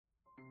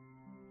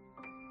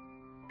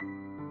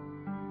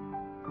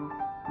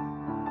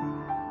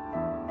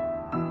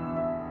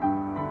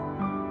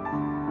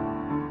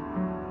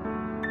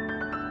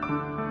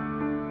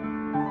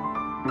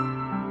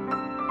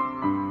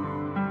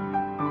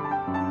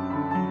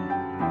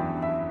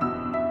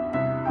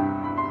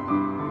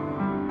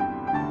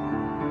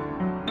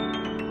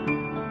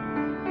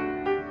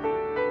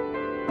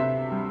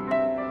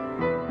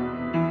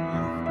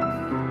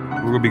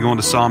We're going to be going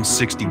to Psalm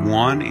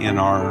 61 in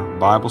our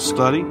Bible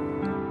study.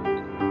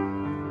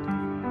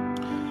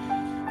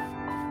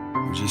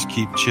 We'll just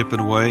keep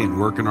chipping away and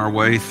working our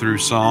way through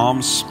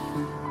Psalms.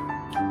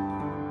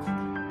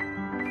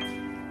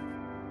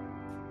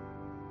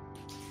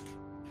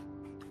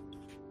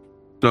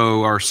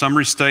 So our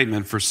summary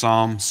statement for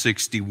Psalm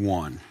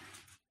 61.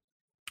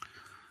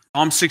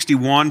 Psalm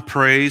 61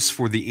 prays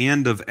for the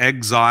end of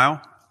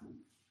exile,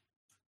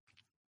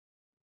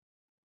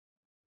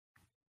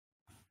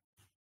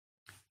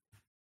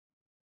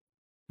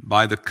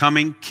 by the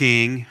coming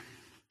King,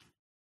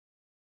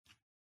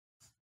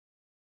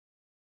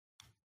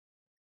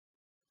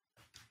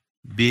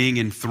 being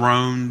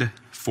enthroned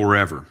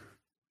forever.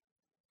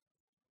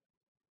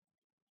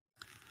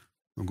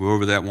 We'll go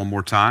over that one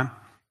more time.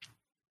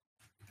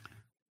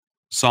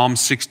 Psalm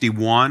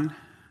 61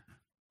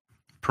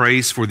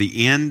 prays for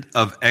the end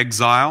of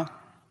exile,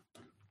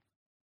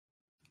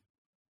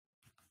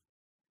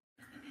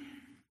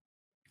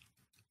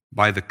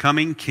 by the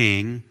coming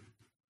King,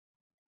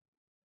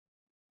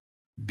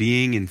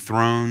 being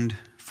enthroned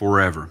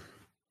forever.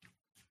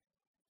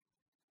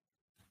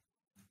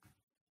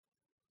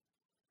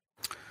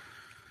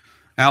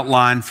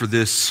 Outline for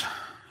this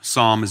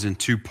psalm is in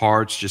two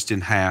parts, just in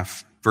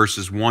half.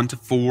 Verses 1 to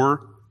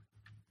 4,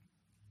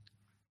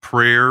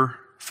 prayer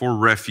for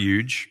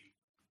refuge.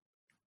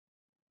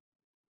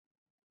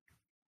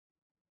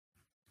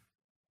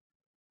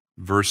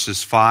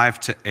 Verses 5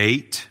 to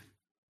 8,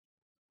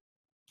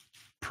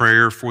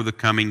 prayer for the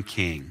coming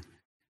King.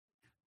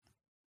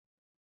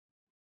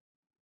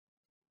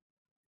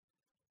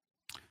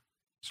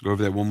 Let's go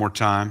over that one more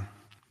time.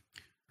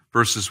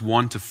 Verses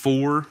 1 to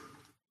 4,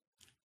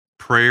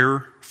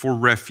 prayer for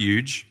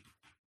refuge.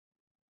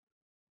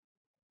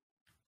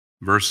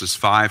 Verses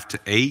 5 to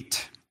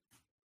 8,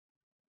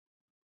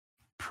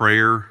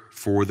 prayer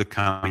for the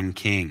coming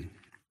King.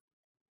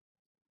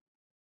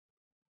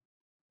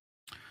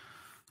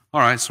 All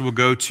right, so we'll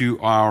go to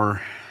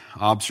our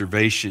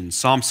observation.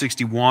 Psalm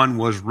 61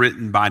 was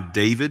written by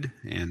David,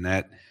 and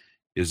that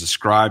is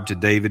ascribed to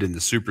David in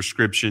the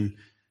superscription,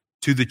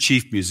 to the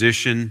chief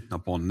musician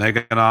upon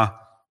Negah,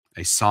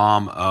 a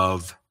psalm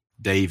of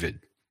David.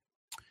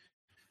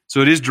 So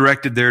it is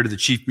directed there to the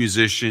chief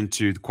musician,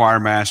 to the choir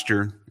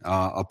master.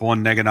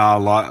 Upon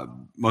Negah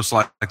most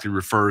likely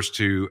refers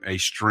to a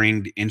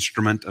stringed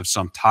instrument of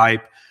some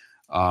type.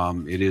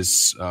 It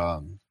is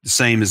the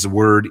same as the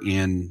word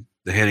in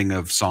the heading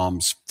of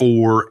Psalms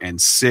 4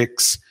 and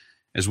 6,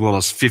 as well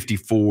as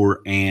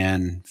 54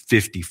 and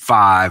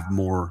 55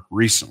 more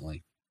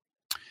recently.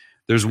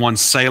 There's one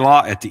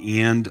Selah at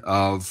the end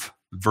of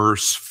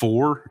verse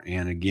 4,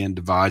 and again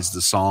divides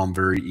the psalm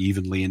very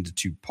evenly into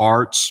two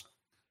parts.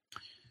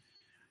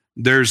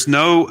 There's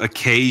no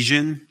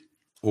occasion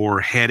or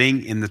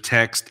heading in the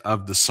text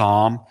of the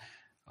psalm.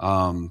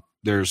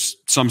 There's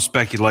some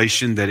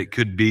speculation that it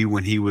could be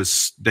when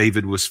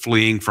David was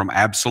fleeing from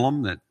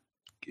Absalom, that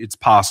it's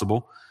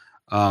possible.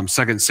 2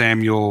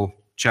 Samuel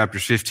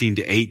chapters 15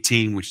 to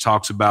 18, which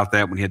talks about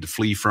that when he had to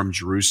flee from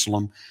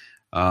Jerusalem,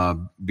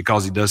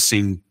 because he does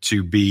seem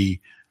to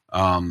be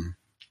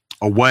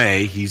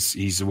away.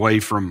 He's away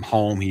from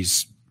home.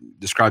 He's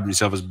described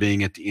himself as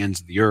being at the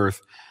ends of the earth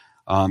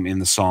in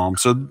the psalm.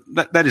 So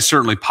that is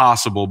certainly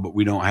possible, but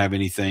we don't have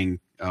anything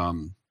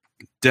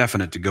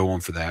definite to go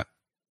on for that.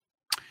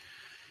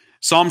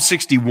 Psalm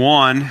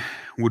 61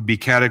 would be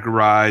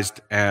categorized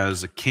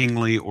as a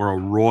kingly or a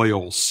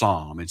royal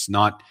psalm. It's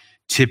not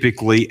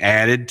typically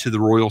added to the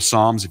royal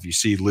psalms if you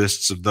see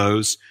lists of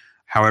those.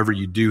 However,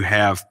 you do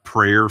have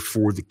prayer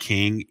for the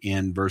king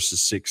in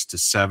verses 6 to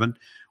 7,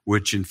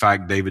 which in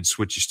fact David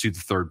switches to the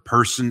third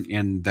person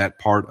in that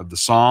part of the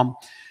psalm,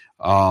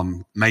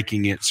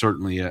 making it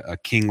certainly a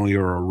kingly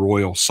or a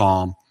royal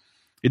psalm.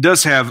 It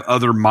does have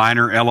other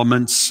minor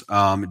elements.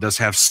 It does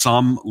have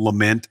some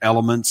lament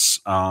elements,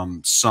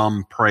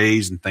 some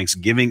praise and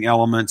thanksgiving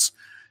elements,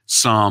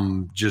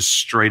 some just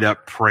straight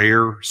up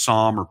prayer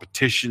psalm or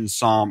petition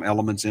psalm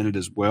elements in it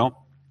as well.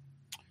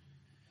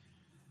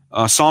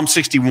 Psalm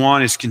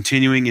 61 is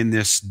continuing in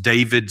this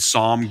David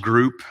psalm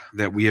group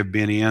that we have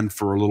been in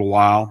for a little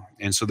while.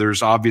 And so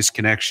there's obvious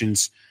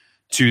connections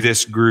to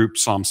this group,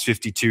 Psalms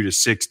 52 to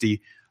 60.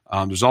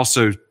 There's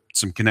also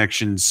some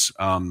connections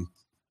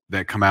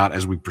that come out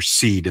as we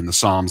proceed in the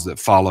Psalms that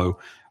follow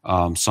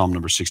Psalm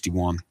number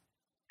 61.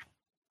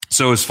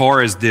 So as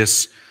far as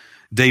this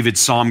David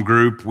psalm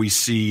group, we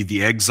see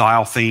the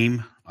exile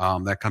theme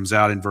that comes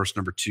out in verse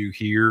number 2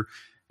 here,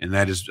 and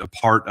that is a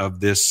part of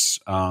this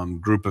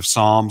group of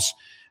Psalms.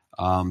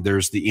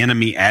 There's the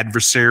enemy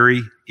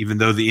adversary, even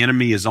though the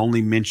enemy is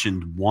only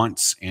mentioned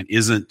once and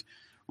isn't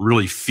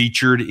really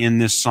featured in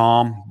this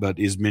psalm, but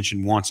is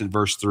mentioned once in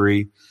verse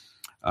 3.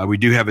 We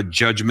do have a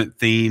judgment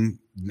theme,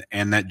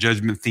 and that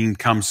judgment theme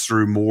comes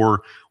through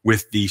more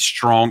with the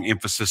strong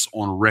emphasis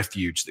on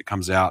refuge that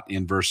comes out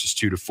in verses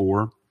 2 to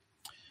 4.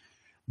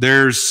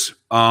 There's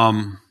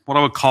what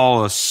I would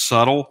call a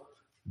subtle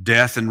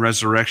death and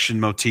resurrection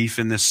motif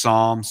in this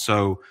psalm.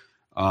 So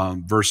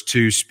verse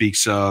 2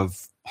 speaks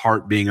of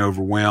heart being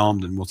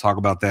overwhelmed, and we'll talk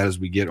about that as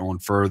we get on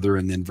further.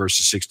 And then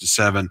verses 6 to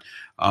 7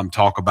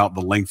 talk about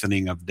the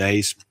lengthening of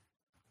days.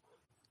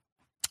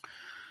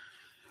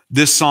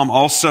 This psalm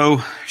also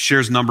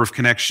shares a number of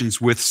connections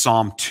with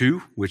Psalm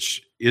 2,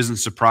 which isn't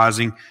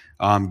surprising,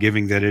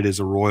 given that it is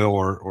a royal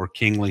or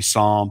kingly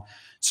psalm.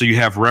 So you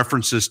have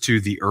references to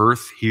the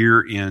earth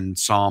here in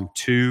Psalm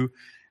 2,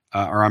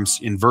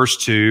 in verse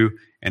 2,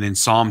 and in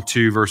Psalm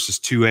 2, verses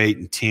 2, 8,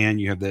 and 10,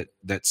 you have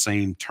that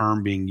same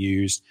term being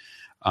used.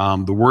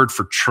 The word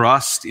for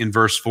trust in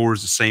verse 4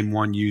 is the same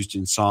one used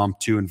in Psalm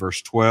 2 and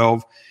verse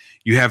 12.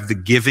 You have the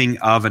giving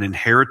of an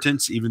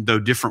inheritance, even though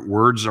different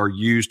words are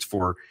used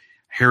for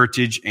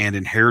heritage and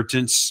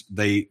inheritance,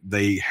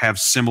 they have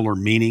similar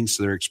meanings,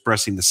 so they're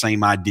expressing the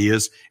same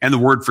ideas. And the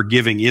word for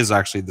giving is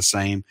actually the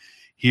same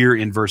here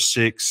in verse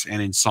 6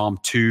 and in Psalm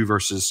 2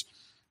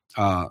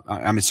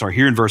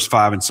 here in verse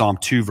 5 and Psalm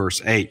 2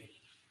 verse 8.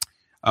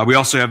 We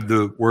also have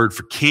the word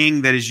for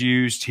king that is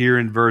used here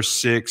in verse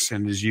 6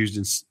 and is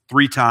used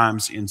 3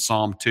 times in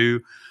Psalm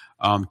 2.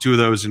 2 of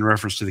those in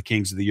reference to the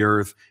kings of the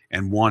earth,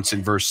 and once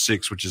in verse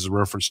 6, which is a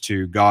reference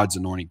to God's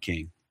anointed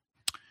king.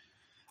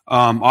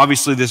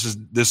 Obviously,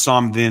 this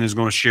psalm then is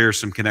going to share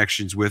some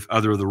connections with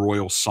other of the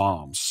royal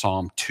psalms.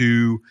 Psalm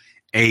 2,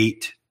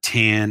 8,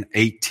 10,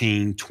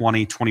 18,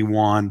 20,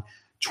 21,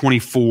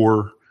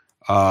 24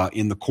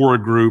 in the Korah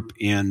group,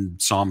 in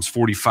Psalms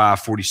 45,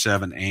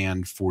 47,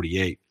 and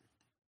 48.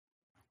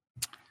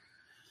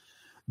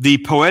 The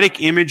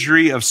poetic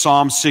imagery of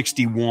Psalm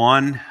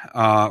 61,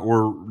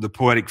 or the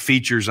poetic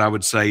features, I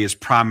would say, is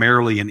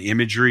primarily an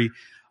imagery.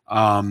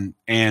 And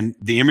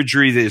the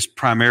imagery that is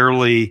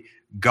primarily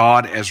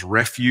God as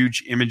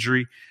refuge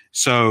imagery.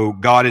 So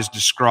God is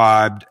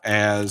described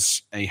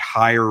as a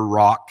higher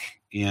rock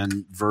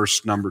in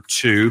verse number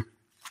 2.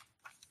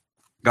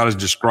 God is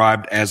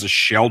described as a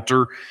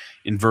shelter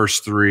in verse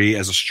 3,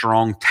 as a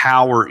strong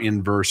tower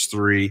in verse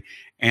 3,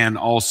 and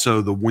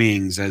also the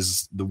wings,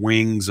 as the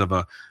wings of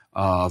a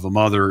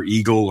mother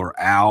eagle or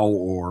owl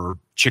or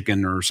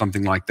chicken or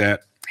something like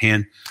that,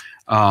 hen.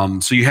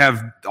 So you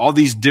have all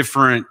these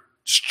different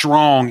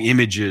strong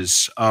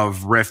images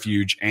of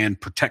refuge and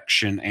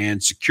protection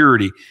and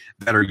security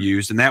that are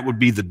used, and that would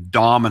be the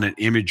dominant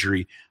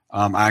imagery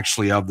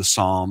actually of the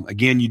psalm.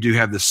 Again, you do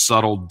have this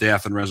subtle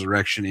death and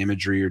resurrection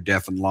imagery or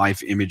death and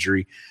life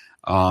imagery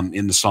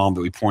in the psalm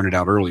that we pointed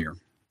out earlier.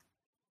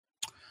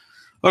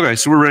 Okay,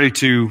 so we're ready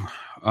to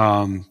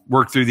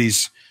work through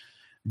these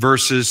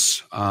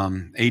verses,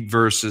 8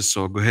 verses,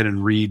 so I'll go ahead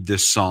and read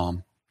this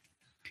psalm.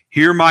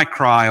 Hear my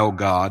cry, O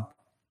God,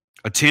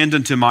 attend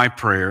unto my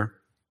prayer.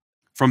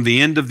 From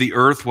the end of the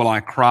earth will I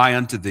cry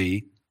unto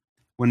thee.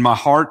 When my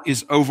heart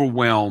is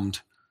overwhelmed,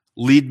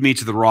 lead me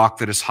to the rock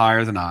that is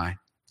higher than I.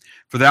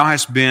 For thou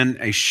hast been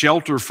a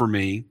shelter for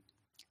me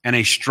and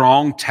a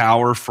strong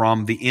tower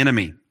from the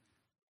enemy.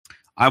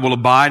 I will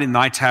abide in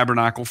thy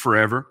tabernacle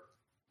forever.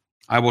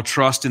 I will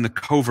trust in the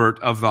covert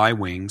of thy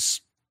wings.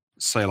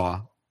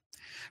 Selah.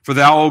 For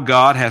thou, O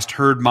God, hast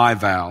heard my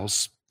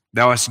vows.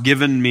 Thou hast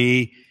given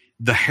me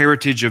the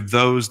heritage of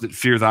those that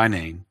fear thy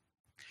name.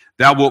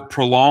 Thou wilt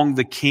prolong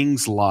the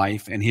king's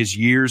life and his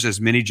years as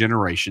many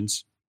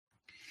generations.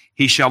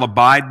 He shall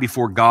abide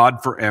before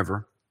God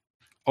forever.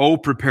 O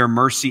prepare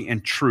mercy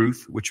and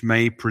truth, which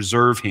may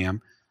preserve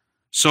him.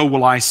 So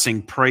will I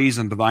sing praise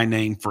unto thy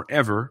name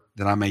forever,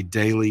 that I may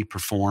daily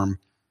perform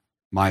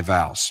my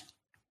vows.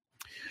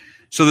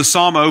 So the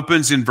psalm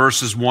opens in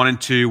verses 1 and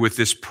 2 with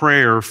this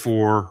prayer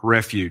for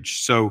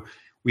refuge. So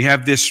we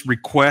have this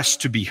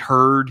request to be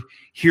heard.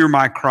 Hear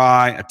my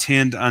cry,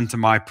 attend unto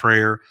my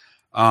prayer.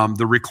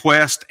 The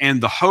request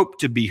and the hope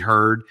to be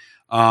heard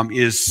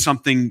is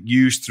something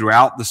used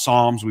throughout the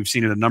Psalms. We've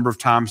seen it a number of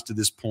times to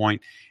this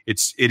point.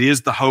 It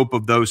is the hope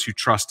of those who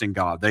trust in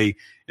God.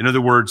 In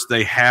other words,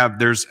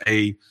 there's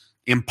a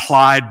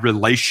implied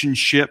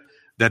relationship,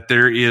 that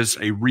there is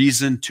a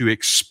reason to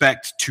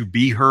expect to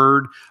be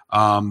heard.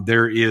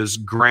 There is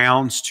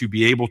grounds to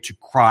be able to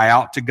cry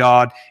out to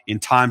God in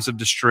times of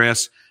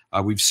distress.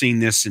 We've seen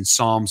this in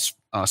Psalm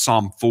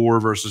 4,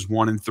 verses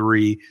 1 and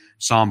 3,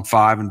 Psalm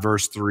 5 and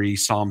verse 3,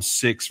 Psalm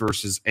 6,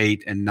 verses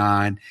 8 and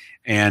 9,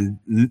 and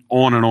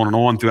on and on and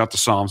on throughout the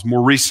Psalms.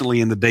 More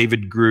recently in the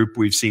David group,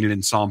 we've seen it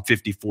in Psalm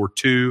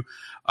 54:2,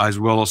 as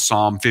well as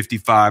Psalm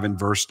 55 and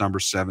verse number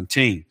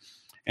 17.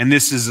 And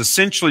this is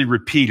essentially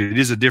repeated. It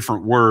is a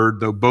different word,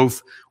 though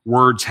both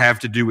words have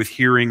to do with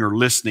hearing or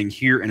listening.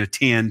 Hear and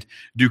attend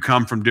do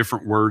come from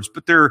different words,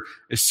 but they're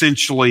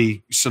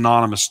essentially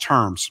synonymous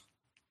terms.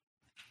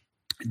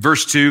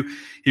 Verse 2,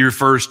 he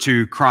refers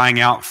to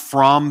crying out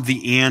from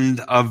the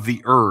end of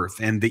the earth.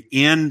 And the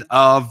end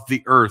of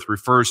the earth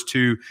refers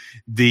to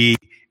the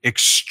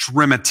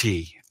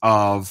extremity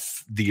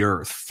of the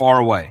earth, far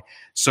away.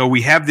 So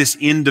we have this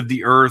end of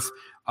the earth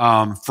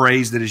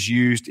phrase that is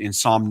used in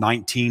Psalm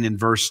 19 and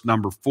verse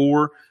number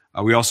 4.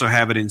 We also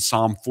have it in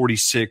Psalm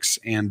 46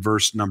 and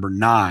verse number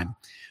 9.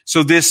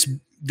 So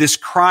this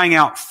crying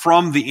out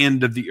from the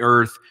end of the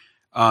earth,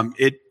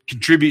 it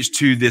contributes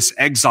to this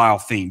exile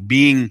theme,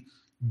 being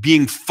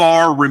being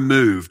far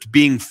removed,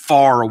 being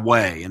far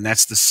away, and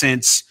that's the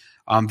sense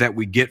that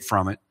we get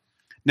from it.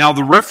 Now,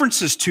 the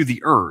references to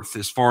the earth,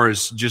 as far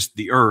as just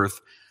the earth,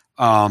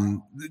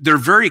 they're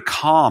very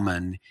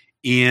common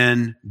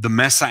in the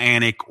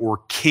messianic or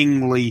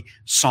kingly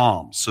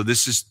psalms. So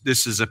this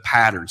is a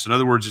pattern. So in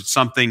other words, it's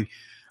something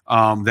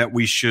that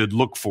we should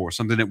look for,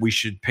 something that we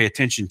should pay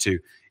attention to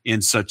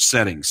in such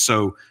settings.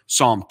 So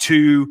Psalm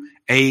 2,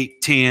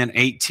 8, 10,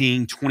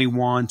 18,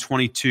 21,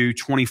 22,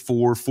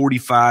 24,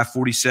 45,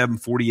 47,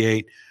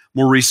 48,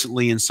 more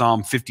recently in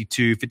Psalm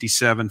 52,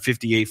 57,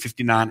 58,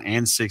 59,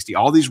 and 60.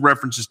 All these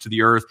references to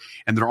the earth,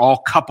 and they're all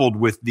coupled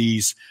with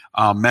these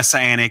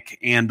messianic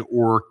and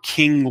or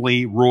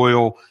kingly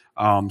royal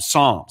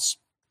psalms.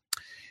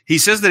 He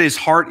says that his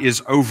heart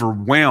is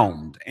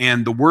overwhelmed,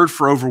 and the word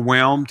for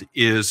overwhelmed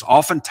is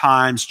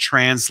oftentimes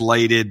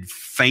translated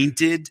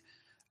fainted,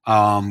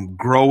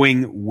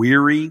 growing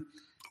weary.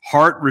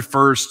 Heart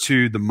refers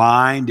to the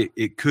mind.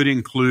 It could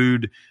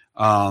include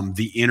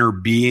the inner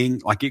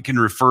being, like it can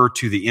refer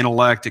to the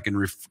intellect. It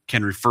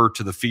can refer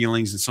to the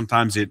feelings, and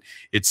sometimes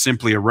it's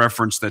simply a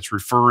reference that's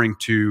referring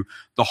to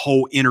the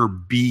whole inner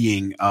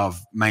being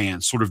of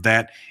man, sort of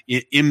that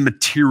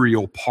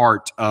immaterial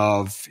part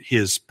of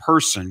his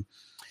person.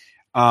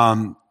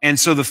 And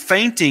so the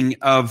fainting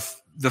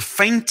of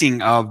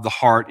the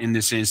heart in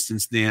this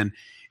instance then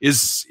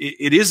is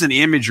an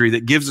imagery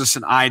that gives us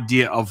an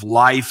idea of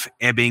life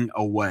ebbing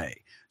away.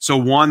 So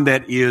one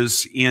that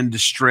is in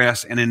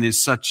distress and in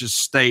such a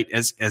state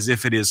as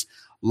if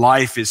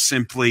life is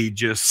simply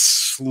just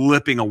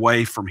slipping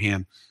away from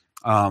him,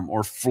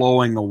 or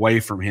flowing away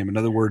from him. In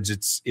other words,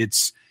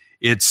 it's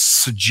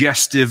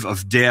suggestive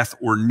of death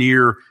or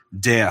near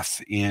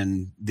death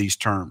in these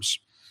terms.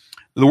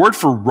 The word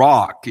for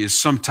rock is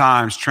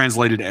sometimes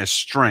translated as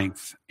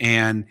strength,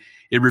 and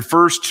it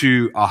refers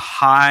to a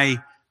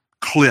high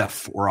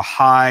cliff or a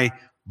high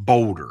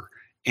boulder.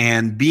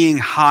 And being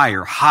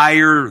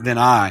higher than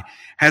I,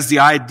 has the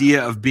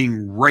idea of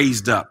being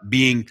raised up,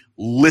 being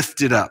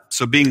lifted up.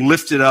 So being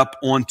lifted up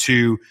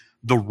onto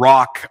the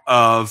rock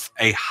of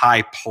a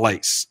high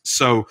place.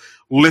 So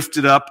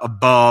lifted up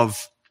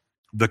above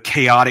the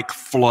chaotic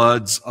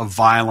floods of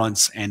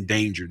violence and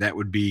danger. That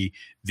would be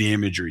the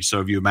imagery. So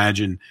if you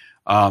imagine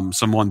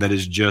someone that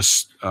is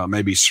just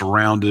maybe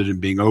surrounded and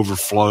being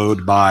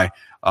overflowed by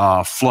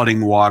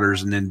flooding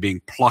waters and then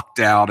being plucked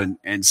out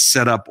and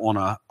set up on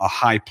a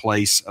high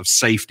place of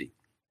safety.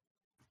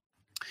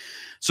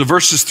 So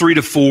verses 3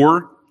 to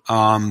 4,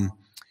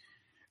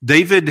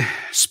 David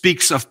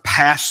speaks of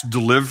past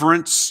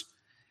deliverance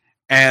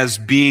as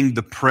being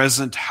the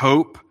present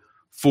hope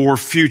for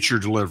future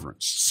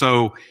deliverance.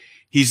 So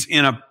he's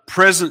in a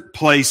present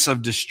place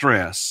of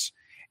distress,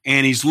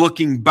 and he's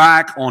looking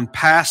back on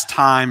past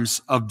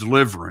times of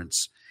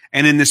deliverance.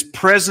 And in this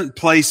present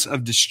place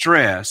of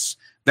distress,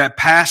 that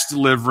past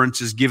deliverance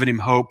is giving him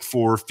hope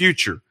for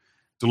future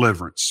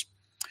deliverance.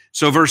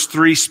 So verse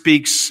 3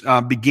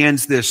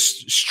 begins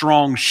this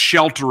strong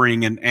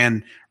sheltering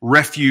and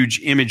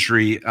refuge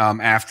imagery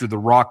after the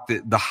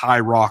high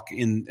rock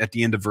at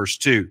the end of verse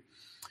 2.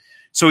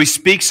 So he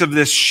speaks of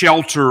this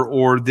shelter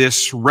or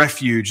this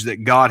refuge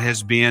that God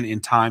has been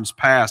in times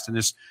past. And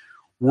this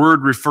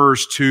word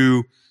refers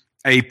to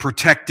a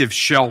protective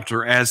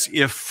shelter, as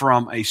if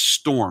from a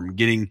storm,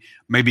 getting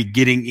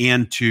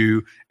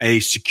into a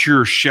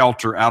secure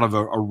shelter out of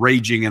a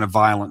raging and a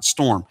violent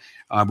storm.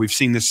 We've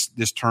seen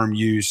this term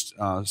used,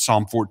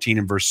 Psalm 14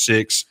 and verse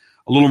 6,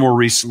 a little more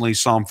recently,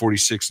 Psalm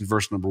 46 and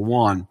verse number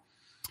 1.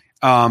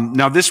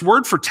 Now, this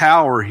word for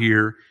tower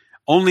here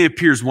only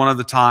appears one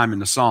other time in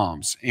the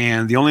Psalms,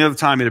 and the only other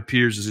time it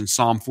appears is in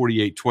Psalm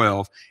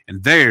 48:12,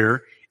 and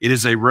there it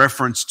is a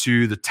reference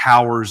to the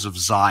towers of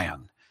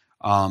Zion.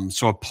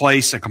 So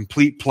a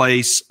complete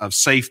place of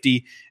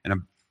safety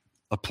and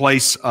a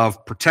place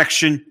of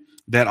protection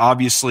that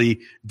obviously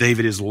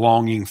David is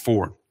longing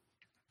for.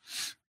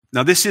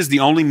 Now, this is the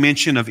only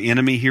mention of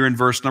enemy here in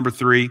verse number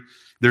 3.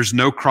 There's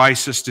no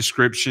crisis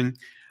description.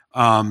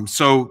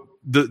 So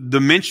the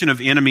mention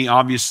of enemy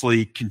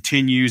obviously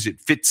continues.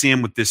 It fits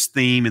in with this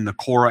theme in the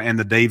Korah and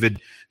the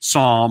David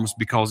Psalms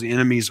because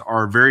enemies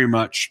are very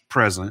much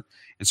present.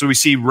 And so we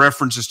see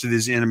references to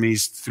these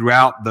enemies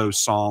throughout those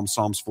Psalms,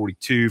 Psalms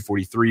 42,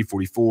 43,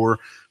 44,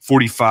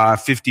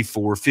 45,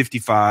 54,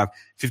 55,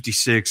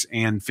 56,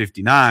 and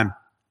 59.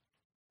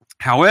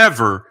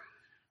 However,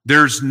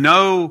 there's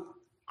no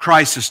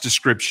crisis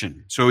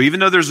description. So even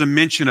though there's a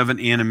mention of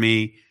an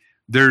enemy,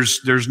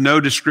 there's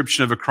no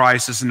description of a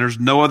crisis, and there's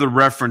no other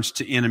reference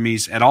to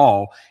enemies at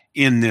all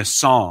in this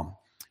psalm.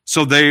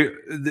 So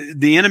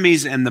the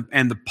enemies and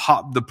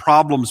the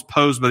problems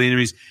posed by the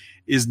enemies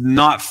is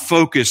not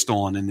focused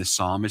on in this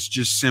psalm. It's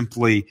just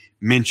simply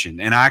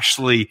mentioned. And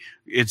actually,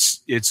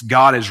 it's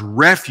God as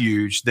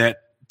refuge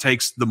that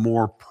takes the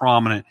more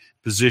prominent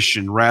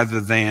position rather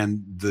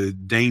than the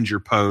danger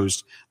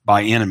posed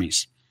by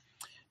enemies.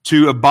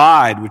 To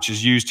abide, which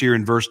is used here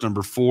in verse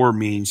number 4,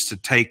 means to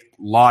take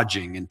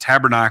lodging. And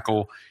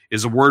tabernacle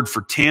is a word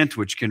for tent,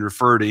 which can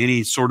refer to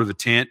any sort of a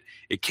tent.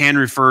 It can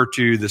refer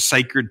to the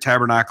sacred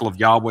tabernacle of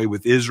Yahweh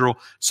with Israel,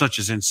 such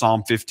as in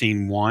Psalm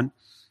 15:1.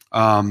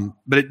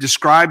 But it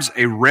describes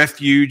a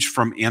refuge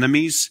from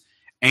enemies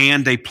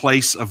and a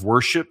place of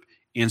worship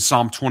in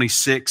Psalm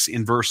 26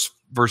 in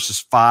verses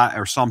 5,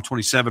 or Psalm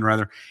 27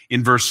 rather,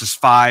 in verses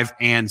 5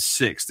 and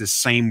 6, this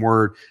same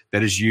word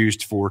that is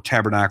used for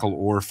tabernacle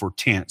or for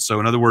tent. So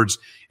in other words,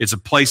 it's a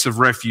place of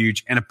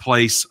refuge and a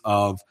place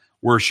of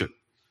worship.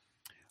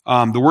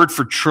 The word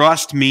for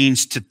trust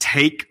means to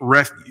take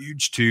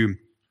refuge,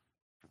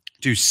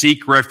 to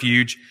seek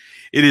refuge.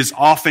 It is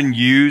often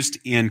used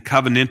in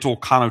covenantal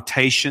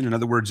connotation. In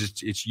other words,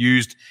 it's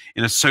used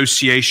in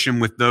association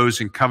with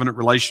those in covenant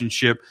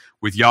relationship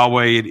with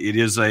Yahweh. It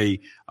is a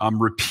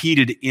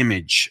repeated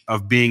image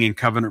of being in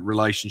covenant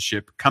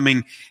relationship,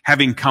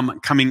 having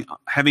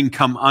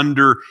come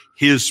under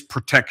His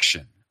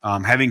protection,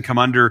 having come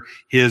under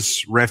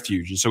His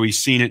refuge. And so we've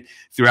seen it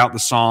throughout the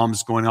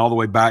Psalms, going all the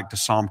way back to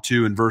Psalm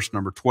 2 and verse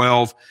number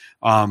 12,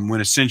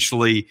 when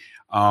essentially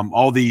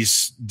all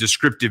these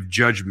descriptive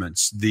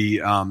judgments, the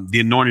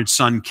anointed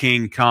Son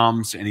King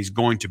comes and he's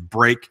going to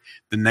break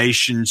the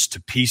nations to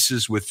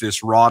pieces with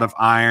this rod of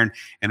iron.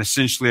 And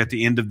essentially at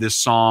the end of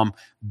this psalm,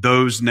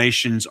 those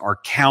nations are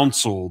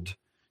counseled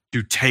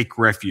to take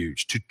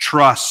refuge, to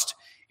trust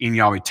in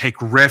Yahweh, take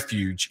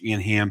refuge in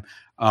Him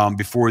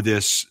before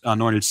this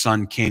anointed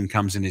Son King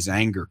comes in His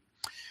anger.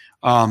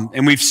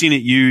 And we've seen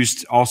it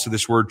used also,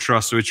 this word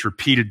trust, so it's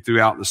repeated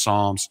throughout the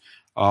Psalms.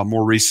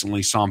 More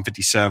recently, Psalm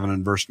 57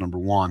 and verse number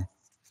 1.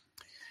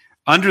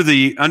 Under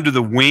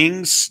the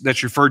wings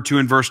that's referred to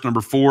in verse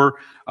number 4,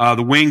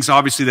 the wings,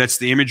 obviously, that's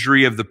the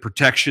imagery of the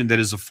protection that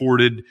is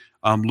afforded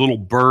little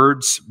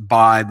birds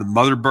by the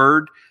mother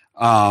bird.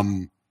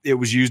 It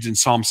was used in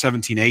Psalm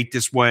 17:8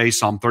 this way,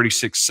 Psalm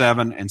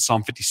 36:7, and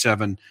Psalm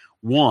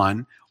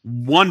 57:1.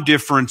 One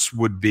difference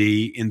would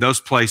be in those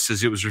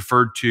places it was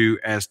referred to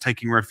as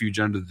taking refuge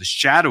under the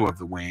shadow of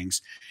the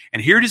wings.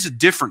 And here it is a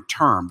different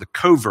term, the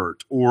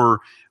covert,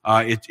 or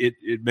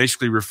it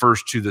basically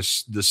refers to the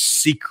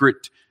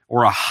secret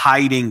or a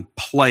hiding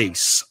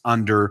place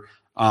under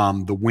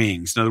the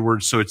wings. In other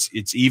words, so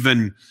it's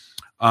even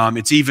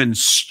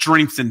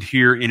strengthened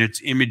here in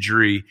its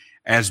imagery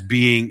as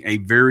being a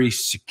very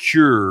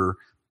secure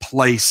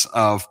place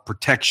of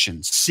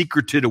protection,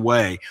 secreted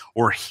away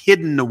or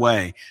hidden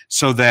away,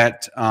 so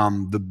that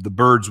the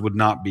birds would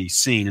not be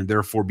seen and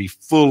therefore be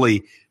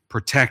fully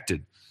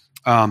protected.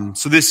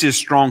 So this is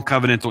strong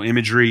covenantal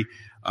imagery.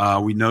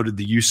 We noted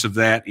the use of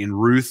that in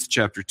Ruth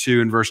chapter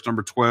 2 and verse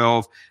number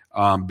 12,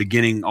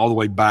 beginning all the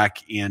way back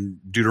in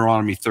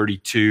Deuteronomy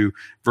 32,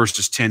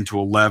 verses 10 to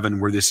 11,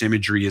 where this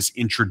imagery is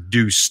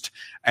introduced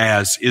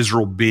as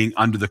Israel being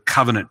under the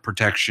covenant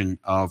protection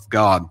of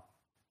God.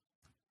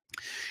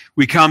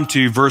 We come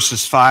to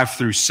verses 5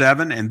 through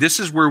 7, and this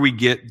is where we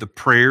get the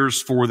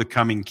prayers for the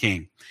coming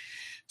king.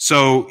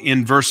 So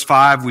in verse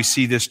 5, we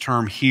see this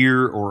term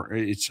here, or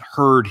it's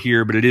heard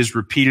here, but it is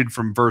repeated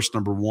from verse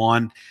number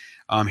 1.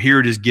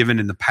 Here it is given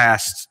in the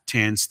past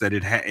tense that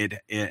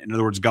in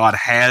other words, God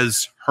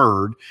has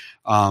heard.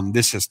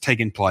 This has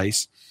taken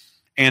place.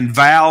 And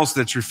vows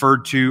that's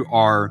referred to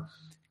are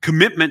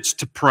commitments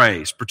to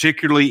praise,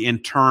 particularly in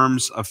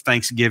terms of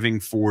thanksgiving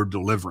for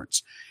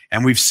deliverance.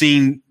 And we've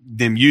seen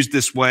them used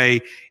this way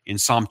in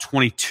Psalm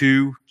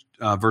 22,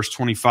 verse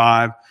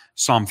 25,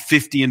 Psalm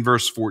 50 and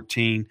verse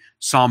 14,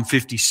 Psalm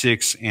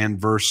 56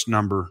 and verse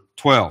number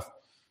 12.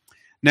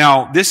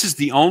 Now, this is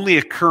the only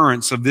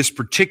occurrence of this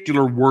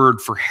particular word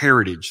for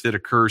heritage that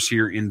occurs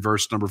here in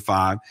verse number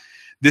 5.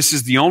 This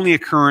is the only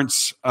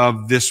occurrence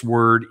of this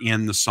word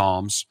in the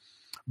Psalms,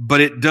 but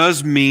it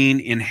does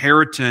mean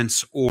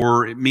inheritance,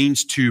 or it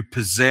means to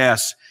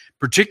possess,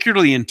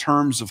 particularly in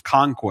terms of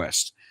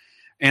conquest.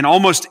 And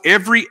almost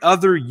every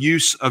other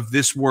use of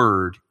this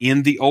word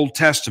in the Old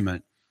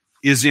Testament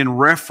is in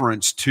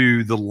reference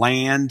to the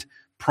land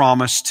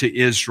promised to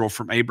Israel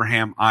from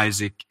Abraham,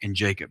 Isaac, and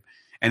Jacob,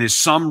 and is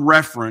some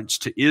reference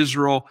to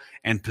Israel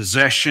and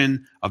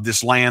possession of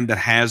this land that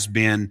has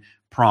been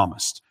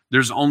promised.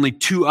 There's only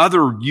two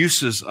other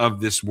uses of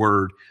this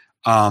word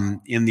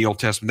in the Old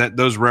Testament.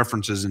 Those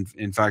references,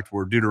 in fact,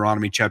 were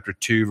Deuteronomy chapter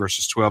 2,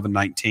 verses 12 and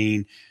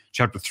 19,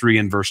 chapter 3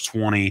 and verse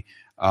 20,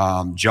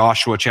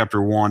 Joshua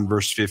chapter 1,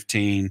 verse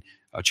 15,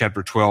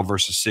 chapter 12,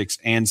 verses 6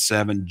 and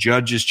 7,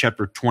 Judges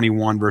chapter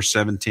 21, verse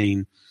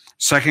 17,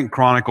 2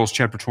 Chronicles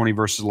chapter 20,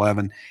 verse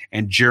 11,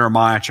 and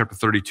Jeremiah chapter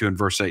 32 and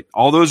verse 8.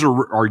 All those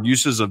are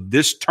uses of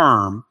this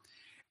term,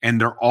 and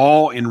they're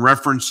all in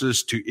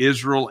references to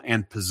Israel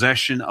and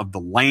possession of the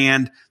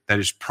land that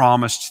is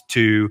promised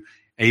to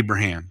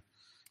Abraham.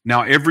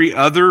 Now, every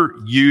other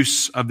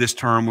use of this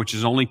term, which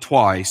is only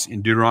twice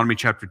in Deuteronomy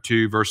chapter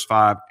 2, verse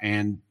 5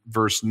 and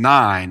verse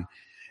 9,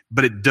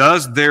 but it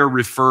does there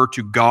refer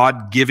to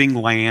God giving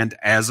land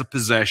as a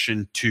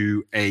possession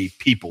to a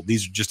people.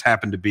 These just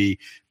happen to be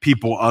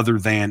people other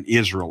than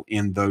Israel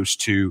in those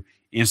two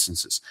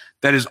instances.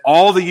 That is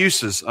all the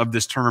uses of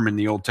this term in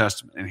the Old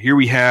Testament. And here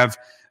we have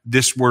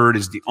this word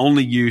is the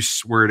only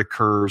use where it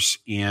occurs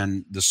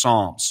in the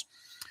Psalms.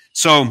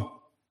 So,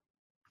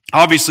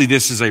 obviously,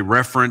 this is a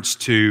reference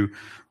to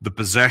the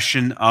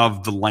possession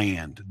of the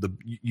land.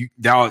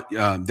 Thou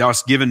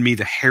hast given me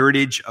the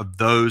heritage of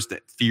those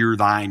that fear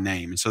thy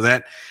name. And so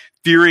that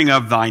fearing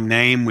of thy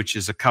name, which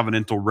is a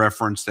covenantal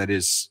reference that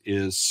is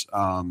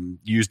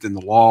used in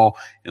the law,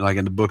 like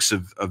in the books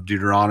of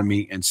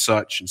Deuteronomy and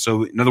such. And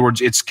so, in other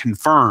words, it's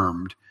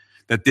confirmed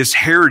that this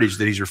heritage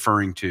that he's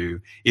referring to,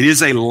 it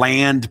is a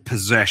land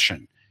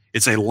possession.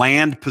 It's a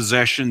land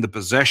possession, the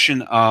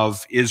possession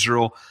of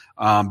Israel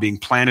being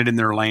planted in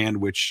their land,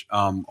 which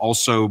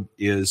also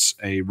is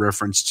a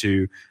reference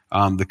to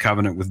the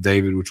covenant with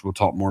David, which we'll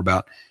talk more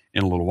about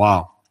in a little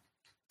while.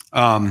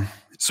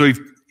 So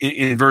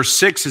in verse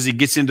 6, as he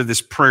gets into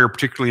this prayer,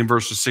 particularly in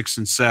verses 6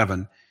 and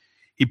 7,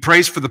 he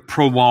prays for the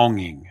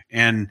prolonging.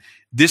 And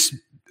this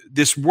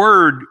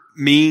word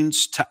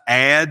means to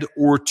add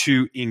or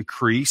to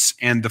increase.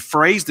 And the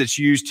phrase that's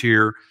used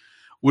here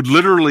would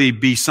literally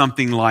be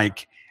something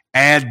like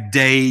add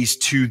days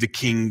to the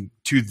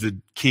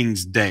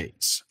king's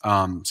days,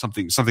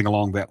 something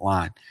along that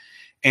line.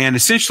 And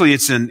essentially,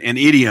 it's an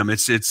idiom.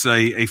 It's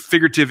a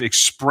figurative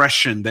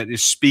expression that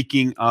is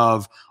speaking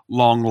of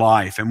long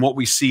life, and what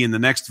we see in the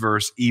next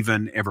verse,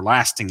 even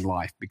everlasting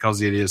life,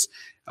 because it is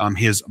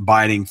his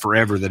abiding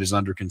forever that is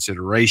under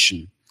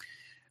consideration.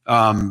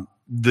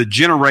 The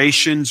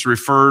generations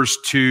refers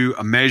to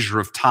a measure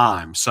of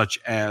time, such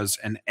as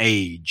an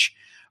age.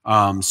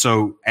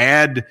 So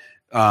add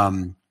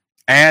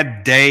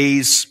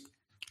days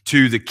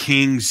to the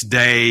king's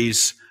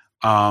days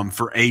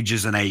for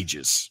ages and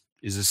ages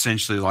is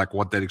essentially like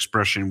what that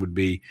expression would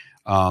be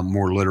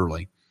more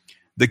literally.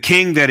 The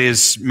king that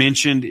is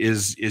mentioned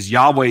is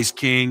Yahweh's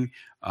king,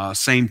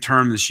 same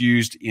term that's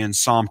used in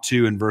Psalm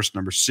 2 and verse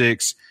number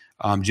 6.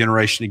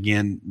 Generation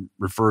again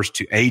refers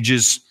to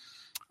ages.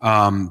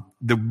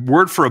 The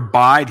word for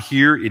abide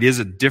here, it is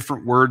a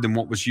different word than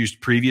what was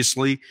used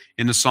previously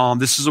in the psalm.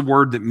 This is a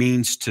word that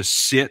means to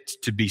sit,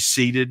 to be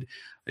seated.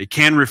 It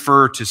can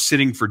refer to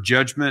sitting for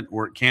judgment,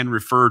 or it can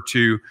refer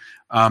to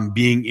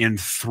being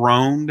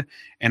enthroned.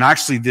 And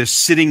actually, this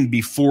sitting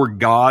before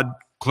God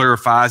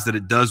clarifies that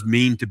it does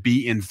mean to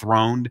be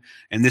enthroned.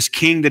 And this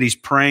king that he's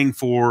praying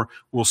for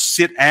will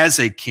sit as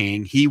a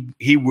king.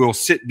 He will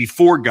sit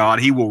before God.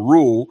 He will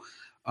rule.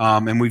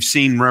 And we've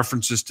seen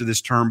references to this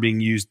term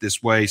being used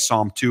this way.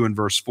 Psalm 2 and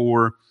verse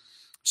 4,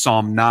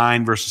 Psalm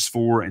 9 verses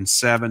 4 and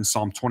 7,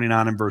 Psalm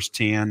 29 and verse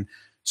 10,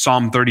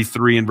 Psalm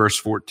 33 and verse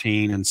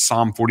 14, and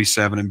Psalm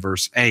 47 and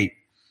verse 8.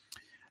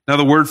 Now,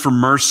 the word for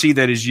mercy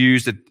that is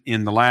used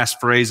in the last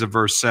phrase of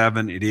verse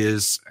 7, it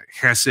is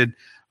chesed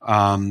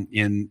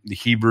in the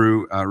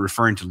Hebrew,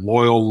 referring to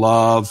loyal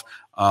love.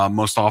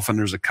 Most often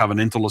there's a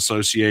covenantal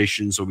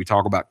association, so we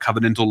talk about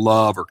covenantal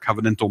love or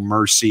covenantal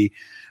mercy.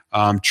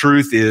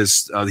 Truth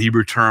is the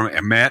Hebrew term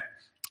emet,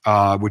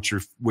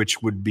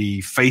 which would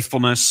be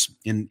faithfulness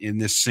in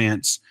this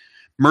sense.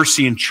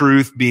 Mercy and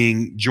truth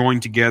being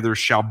joined together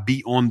shall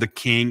be on the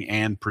king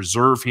and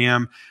preserve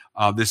him.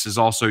 This is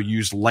also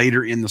used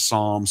later in the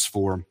Psalms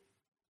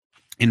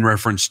in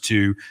reference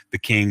to the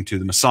king, to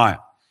the Messiah.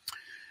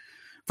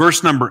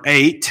 Verse number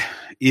 8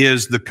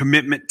 is the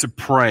commitment to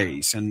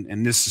praise,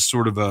 and this is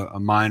sort of a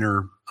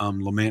minor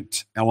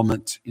lament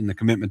element in the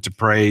commitment to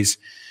praise.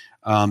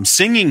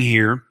 Singing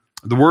here,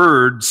 the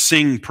word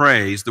sing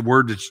praise, the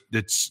word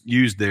that's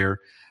used there,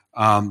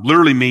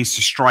 literally means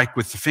to strike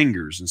with the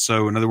fingers. And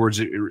so, in other words,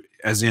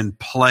 as in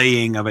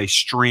playing of a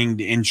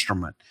stringed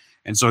instrument.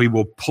 And so he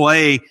will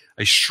play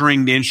a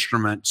stringed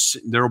instrument.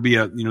 There will be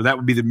that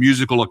would be the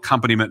musical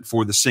accompaniment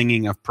for the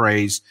singing of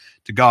praise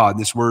to God.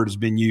 This word has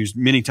been used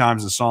many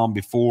times in the psalm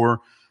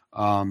before.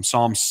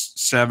 Psalm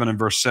 7 and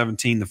verse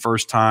 17 the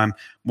first time.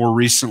 More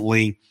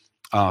recently,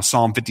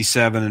 Psalm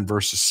 57 and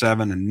verses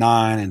 7 and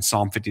 9, and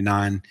Psalm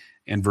 59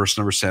 and verse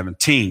number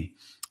 17.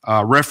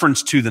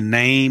 Reference to the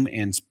name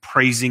and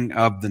praising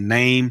of the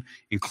name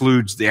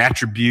includes the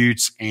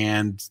attributes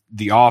and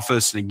the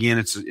office. And again,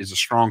 it's a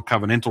strong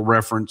covenantal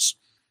reference.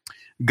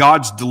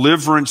 God's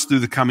deliverance through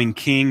the coming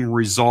king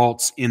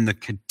results in the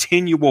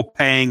continual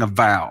paying of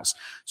vows.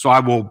 So I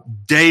will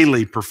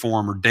daily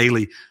perform, or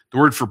daily, the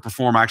word for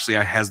perform actually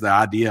has the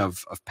idea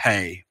of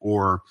pay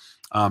or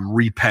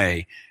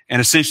repay. And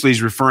essentially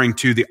he's referring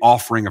to the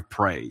offering of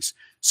praise.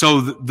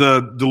 So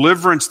the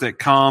deliverance that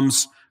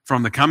comes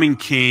from the coming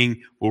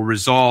king will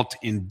result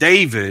in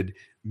David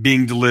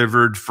being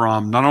delivered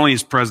from not only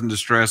his present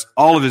distress,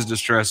 all of his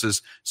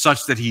distresses,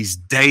 such that he's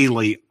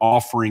daily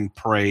offering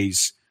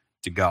praise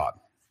to God.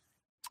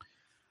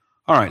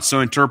 All right,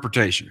 so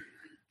interpretation.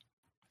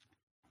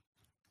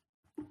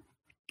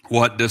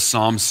 What does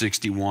Psalm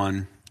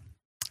 61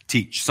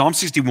 teach? Psalm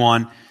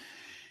 61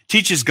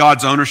 teaches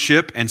God's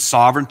ownership and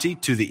sovereignty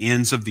to the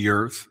ends of the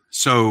earth.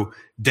 So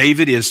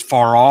David is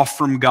far off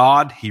from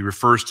God. He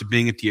refers to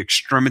being at the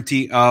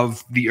extremity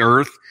of the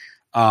earth.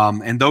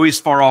 And though he's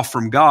far off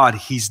from God,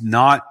 he's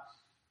not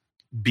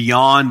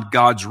beyond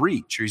God's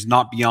reach, or he's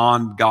not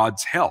beyond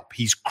God's help.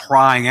 He's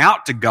crying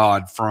out to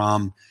God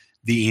from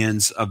the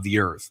ends of the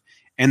earth.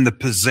 And the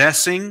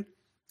possessing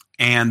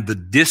and the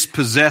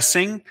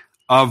dispossessing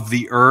of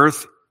the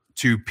earth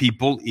to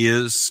people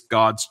is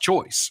God's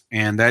choice.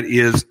 And that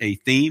is a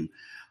theme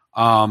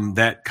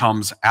that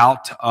comes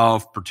out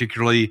of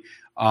particularly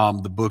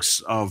the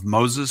books of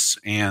Moses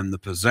and the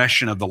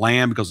possession of the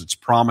land, because it's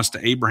promised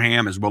to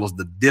Abraham, as well as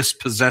the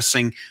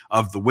dispossessing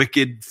of the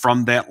wicked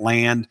from that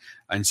land.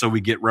 And so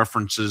we get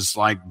references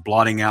like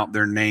blotting out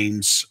their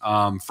names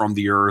from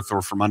the earth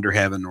or from under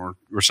heaven or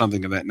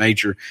something of that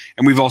nature.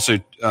 And we've also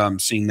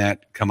seen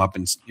that come up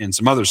in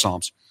some other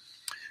Psalms.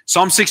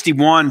 Psalm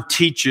 61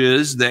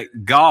 teaches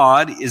that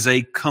God is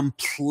a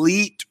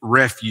complete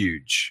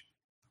refuge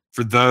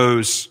for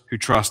those who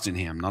trust in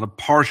him, not a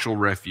partial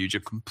refuge,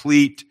 a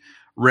complete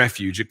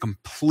refuge, a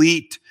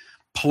complete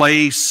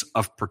place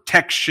of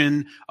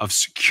protection, of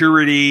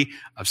security,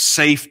 of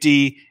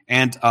safety,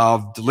 and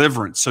of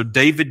deliverance. So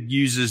David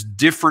uses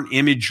different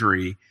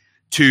imagery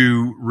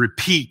to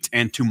repeat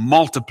and to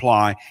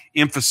multiply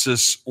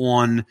emphasis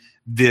on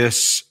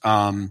this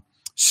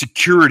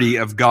security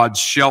of God's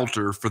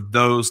shelter for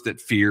those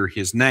that fear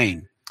his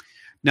name.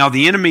 Now,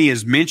 the enemy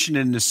is mentioned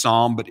in this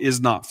psalm, but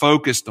is not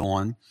focused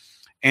on.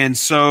 And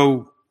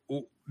so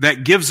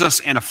that gives us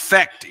an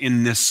effect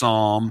in this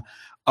psalm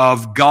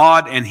of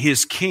God and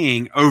his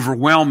king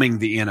overwhelming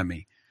the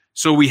enemy.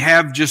 So we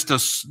have just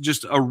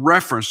a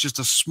reference, just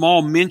a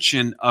small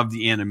mention of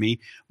the enemy.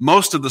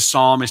 Most of the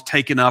psalm is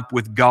taken up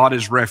with God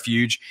as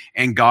refuge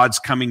and God's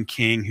coming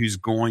king who's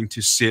going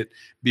to sit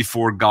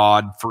before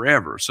God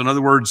forever. So in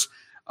other words,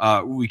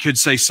 we could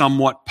say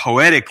somewhat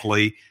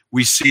poetically,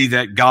 we see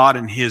that God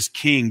and his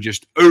king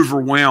just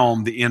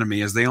overwhelm the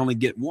enemy as they only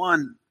get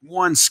one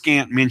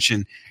scant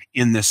mention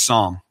in this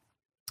psalm.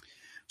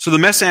 So the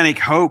messianic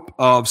hope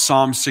of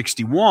Psalm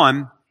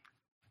 61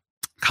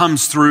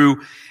 comes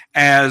through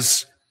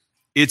as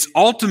it's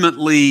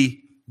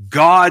ultimately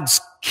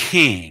God's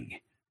king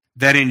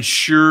that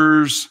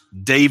ensures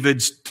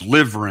David's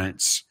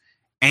deliverance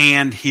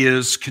and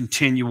his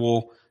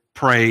continual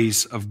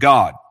praise of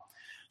God.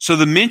 So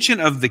the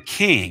mention of the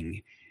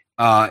king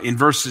in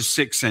verses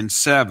 6 and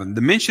 7,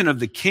 the mention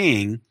of the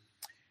king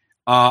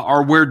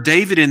are where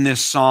David in this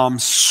psalm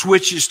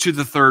switches to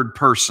the third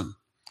person.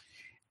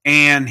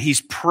 And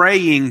he's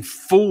praying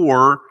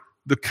for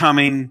the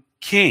coming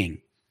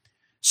king.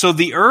 So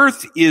the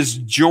earth is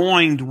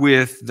joined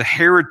with the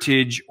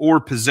heritage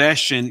or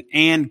possession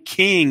and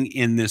king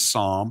in this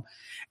psalm.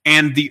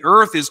 And the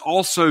earth is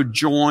also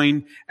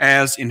joined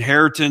as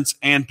inheritance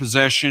and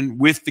possession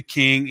with the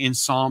king in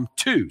Psalm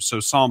 2.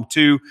 So Psalm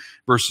 2,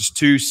 verses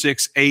 2,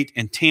 6, 8,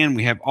 and 10,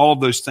 we have all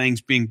of those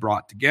things being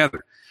brought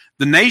together.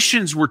 The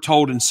nations, we're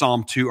told in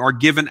Psalm 2, are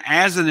given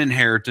as an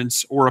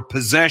inheritance or a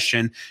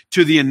possession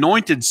to the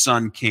anointed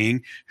Son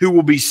King who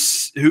will be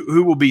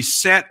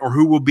set or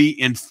who will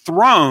be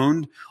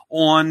enthroned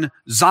on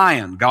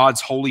Zion, God's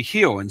holy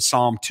hill, in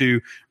Psalm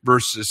 2,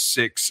 verses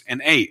 6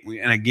 and 8.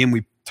 And again,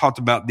 we talked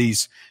about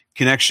these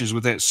connections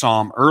with that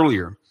psalm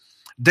earlier.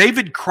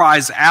 David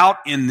cries out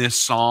in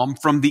this psalm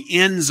from the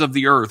ends of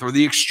the earth or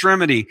the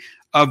extremity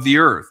of the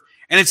earth.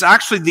 And it's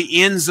actually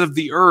the ends of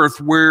the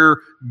earth where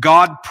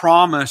God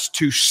promised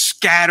to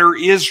scatter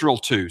Israel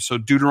to. So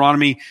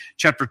Deuteronomy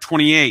chapter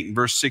 28 and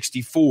verse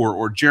 64,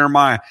 or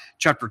Jeremiah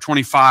chapter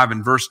 25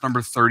 and verse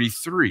number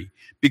 33.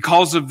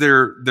 Because of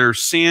their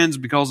sins,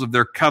 because of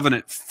their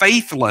covenant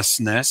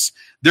faithlessness,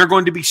 they're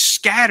going to be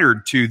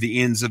scattered to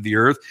the ends of the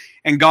earth.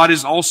 And God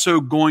is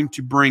also going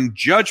to bring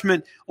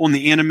judgment on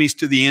the enemies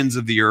to the ends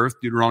of the earth,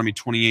 Deuteronomy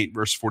 28,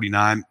 verse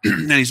 49.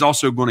 And he's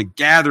also going to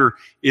gather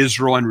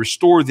Israel and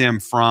restore them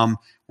from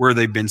where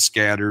they've been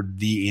scattered,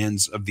 the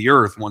ends of the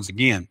earth, once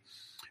again.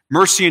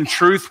 Mercy and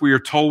truth, we are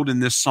told in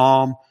this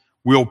psalm,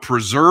 will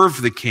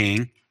preserve the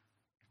king.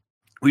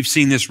 We've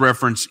seen this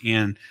reference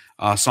in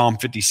Psalm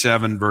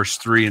 57, verse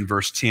 3 and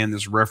verse 10,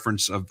 this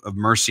reference of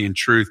mercy and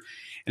truth.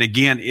 And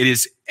again, it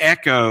is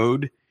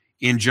echoed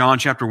in John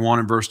chapter 1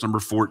 and verse number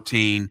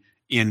 14,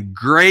 in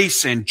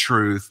grace and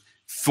truth,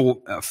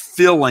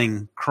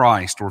 filling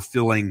Christ or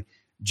filling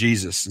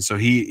Jesus. And so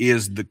he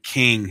is the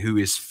king who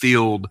is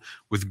filled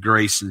with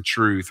grace and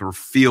truth, or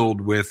filled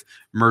with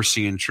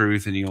mercy and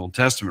truth in the Old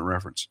Testament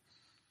reference.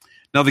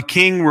 Now the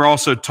king, we're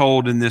also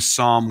told in this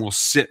psalm, will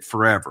sit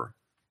forever,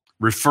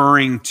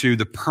 referring to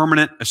the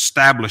permanent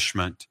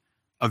establishment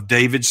of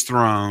David's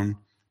throne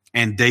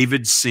and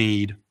David's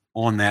seed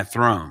on that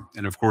throne.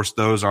 And of course,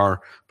 those are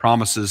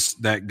promises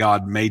that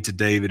God made to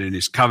David in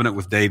his covenant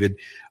with David,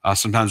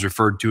 sometimes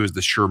referred to as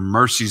the sure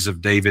mercies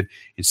of David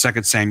in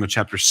 2 Samuel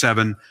chapter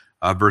 7,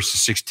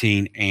 verses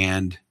 16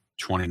 and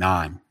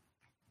 29.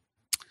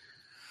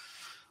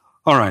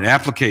 All right,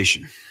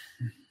 application.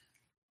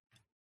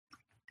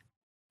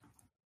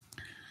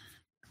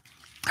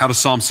 How does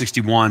Psalm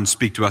 61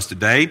 speak to us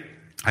today?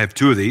 I have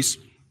two of these.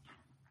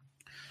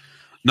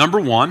 Number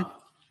one,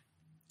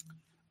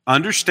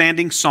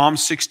 understanding Psalm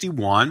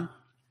 61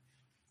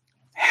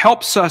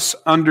 helps us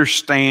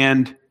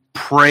understand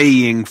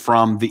praying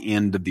from the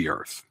end of the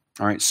earth.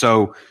 All right,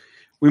 so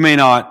we may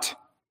not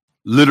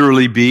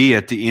literally be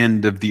at the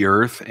end of the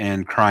earth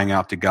and crying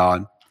out to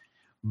God,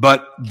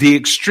 but the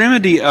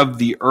extremity of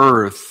the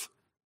earth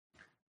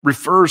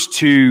refers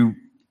to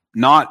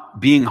not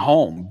being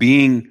home,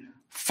 being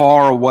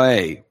far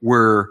away,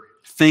 where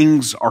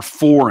things are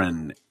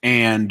foreign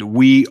and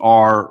we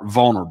are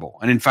vulnerable.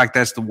 And in fact,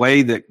 that's the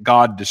way that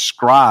God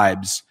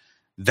describes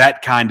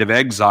that kind of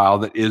exile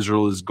that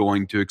Israel is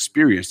going to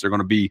experience. They're going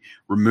to be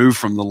removed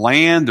from the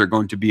land. They're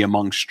going to be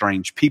among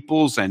strange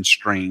peoples and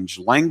strange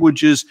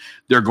languages.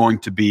 They're going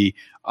to be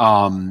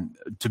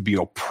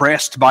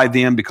oppressed by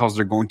them because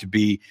they're going to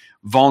be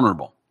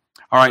vulnerable.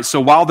 All right, so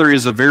while there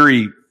is the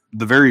very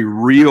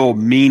real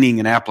meaning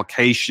and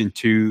application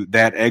to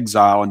that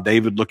exile and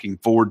David looking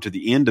forward to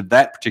the end of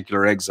that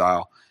particular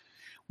exile,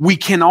 we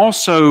can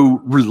also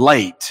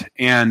relate,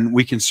 and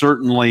we can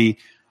certainly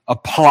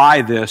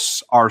apply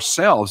this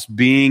ourselves,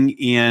 being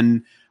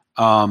in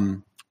a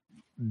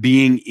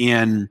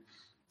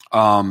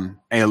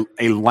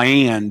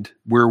land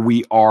where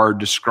we are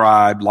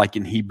described, like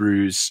in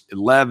Hebrews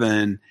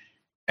 11,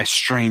 as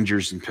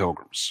strangers and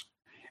pilgrims.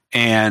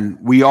 And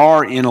we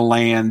are in a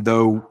land,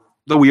 though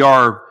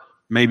we're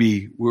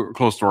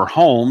close to our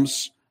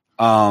homes,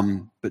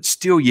 but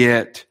still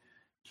yet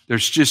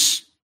there's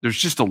just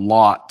a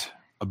lot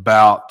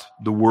about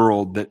the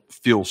world that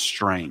feels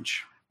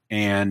strange.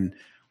 And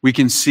we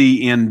can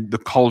see in the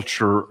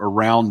culture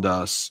around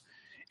us,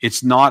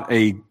 it's not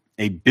a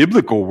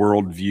biblical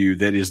worldview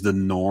that is the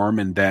norm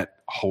and that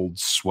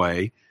holds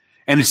sway.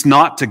 And it's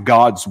not to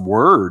God's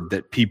word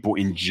that people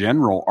in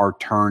general are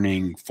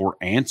turning for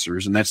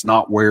answers. And that's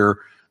not where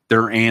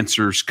their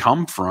answers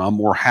come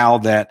from, or how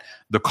that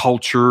the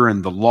culture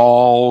and the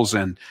laws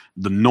and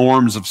the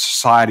norms of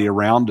society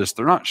around us,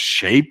 they're not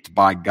shaped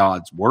by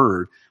God's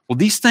word. Well,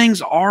 these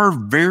things are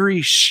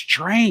very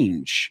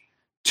strange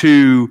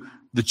to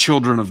the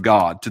children of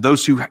God, to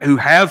those who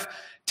have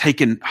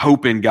taken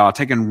hope in God,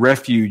 taken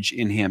refuge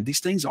in Him.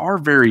 These things are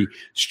very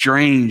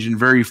strange and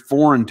very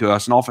foreign to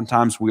us, and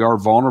oftentimes we are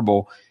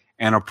vulnerable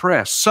and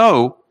oppressed.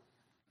 So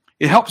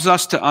it helps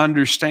us to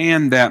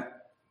understand that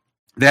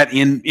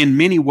in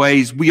many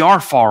ways we are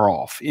far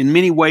off. In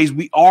many ways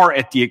we are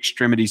at the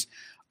extremities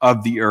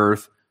of the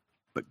earth,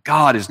 but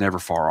God is never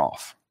far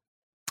off.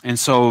 And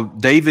so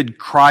David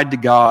cried to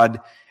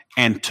God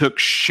and took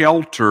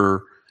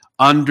shelter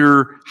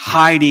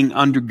hiding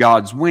under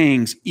God's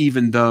wings,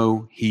 even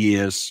though he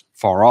is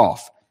far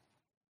off.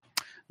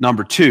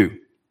 Number two,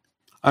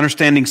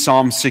 understanding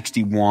Psalm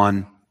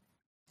 61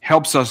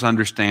 helps us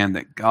understand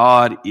that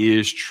God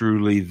is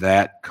truly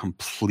that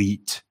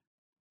complete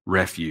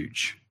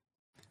refuge.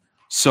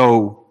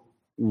 So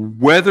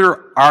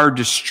whether our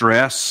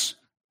distress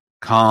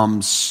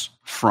comes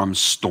from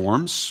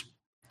storms,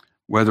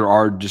 whether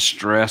our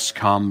distress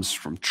comes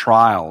from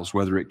trials,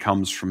 whether it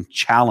comes from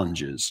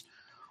challenges,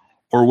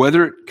 or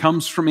whether it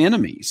comes from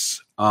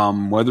enemies,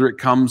 whether it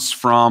comes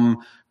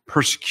from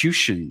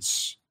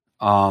persecutions,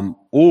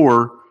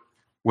 or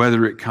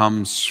whether it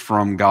comes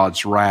from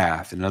God's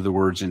wrath, in other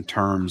words, in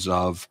terms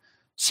of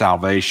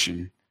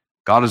salvation,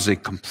 God is a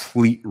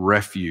complete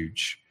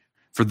refuge.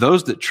 For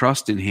those that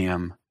trust in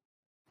Him,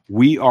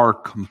 we are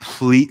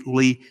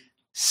completely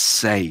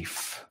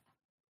safe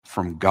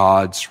from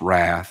God's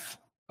wrath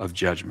of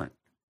judgment.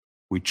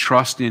 We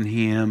trust in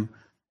Him.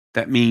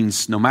 That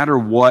means no matter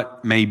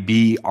what may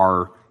be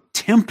our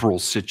temporal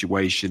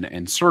situation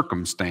and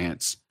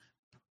circumstance,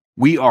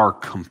 we are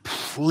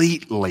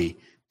completely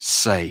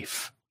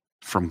safe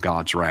from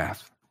God's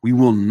wrath. We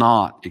will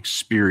not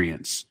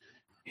experience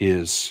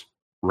His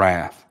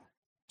wrath.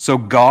 So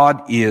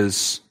God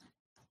is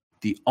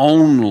the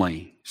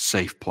only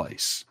safe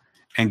place,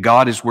 and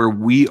God is where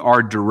we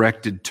are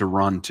directed to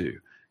run to.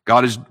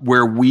 God is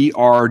where we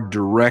are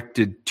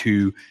directed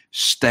to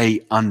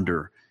stay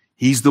under.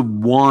 He's the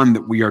one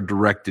that we are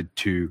directed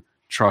to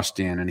trust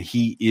in, and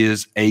He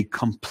is a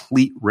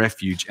complete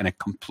refuge and a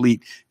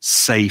complete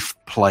safe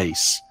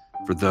place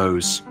for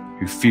those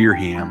who fear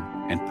Him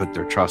and put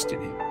their trust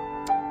in Him.